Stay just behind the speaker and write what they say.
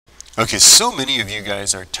Okay, so many of you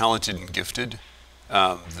guys are talented and gifted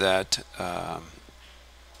that I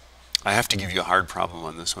have to give you a hard problem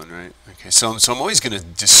on this one, right? Okay, so I'm always going to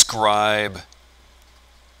describe.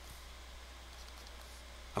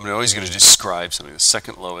 I'm always going to describe something. The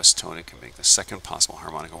second lowest tone it can make, the second possible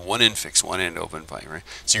harmonic, one end fixed, one end open, right?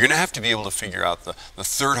 So you're going to have to be able to figure out the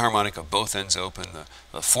third harmonic of both ends open,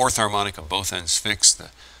 the fourth harmonic of both ends fixed, the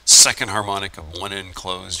second harmonic of one end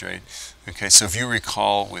closed, right? Okay, so if you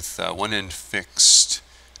recall with one end fixed,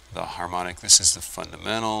 the harmonic, this is the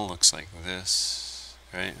fundamental, looks like this,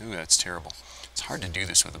 right? Ooh, that's terrible. It's hard to do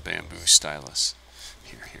this with a bamboo stylus.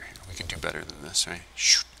 Here. We can do better than this, right?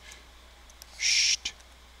 Shoot.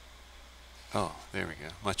 Oh, there we go.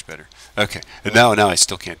 Much better. Okay, and now I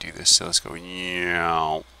still can't do this, so let's go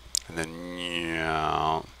meow, and then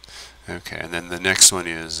meow. Okay, and then the next one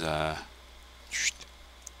is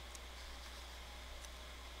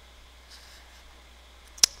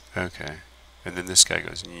okay, and then this guy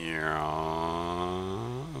goes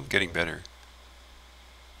meow. I'm getting better.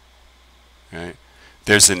 Right?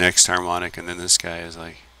 There's the next harmonic, and then this guy is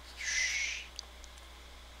like.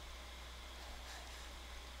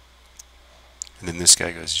 And then this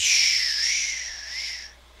guy goes shh.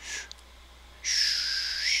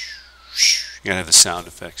 You gotta have the sound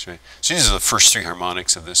effects, right? So these are the first three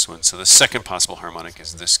harmonics of this one. So the second possible harmonic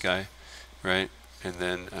is this guy, right? And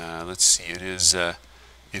then let's see, it is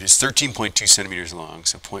 13.2 centimeters long,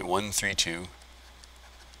 so 0.132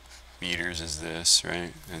 meters is this,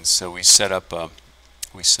 right? And so we set up our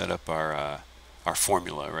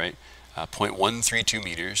formula, right? 0.132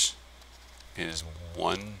 meters is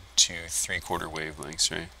 1 to 3/4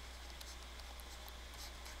 wavelengths, right?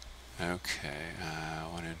 Okay,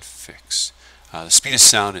 one end fixed. The speed of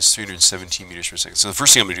sound is 317 meters per second. So the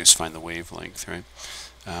first thing I'm going to do is find the wavelength, right?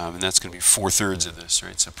 And that's going to be 4/3 of this,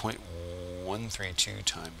 right? So 0.132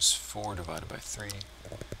 times 4 divided by 3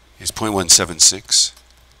 is 0.176.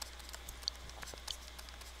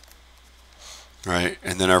 Right,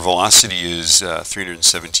 and then our velocity is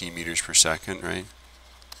 317 meters per second, right?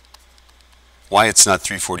 Why it's not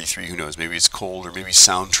 343, who knows? Maybe it's cold, or maybe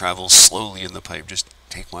sound travels slowly in the pipe. Just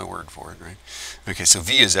take my word for it, right? Okay, so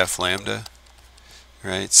V is F lambda,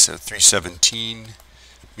 right? So 317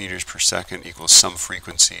 meters per second equals some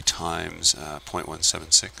frequency times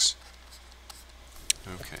 0.176.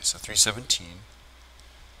 Okay, so 317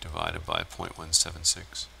 divided by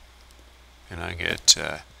 0.176. And I get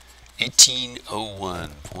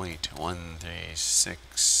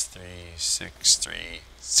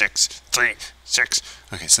 1801.1363636.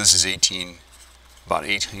 Okay, so this is about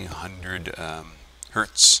 1800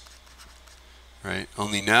 hertz, right?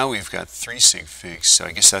 Only now we've got 3 sig figs, so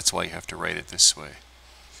I guess that's why you have to write it this way.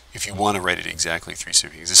 If you want to write it exactly 3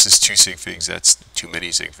 sig figs. This is 2 sig figs, that's too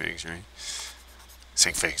many sig figs, right?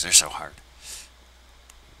 Sig figs, they're so hard.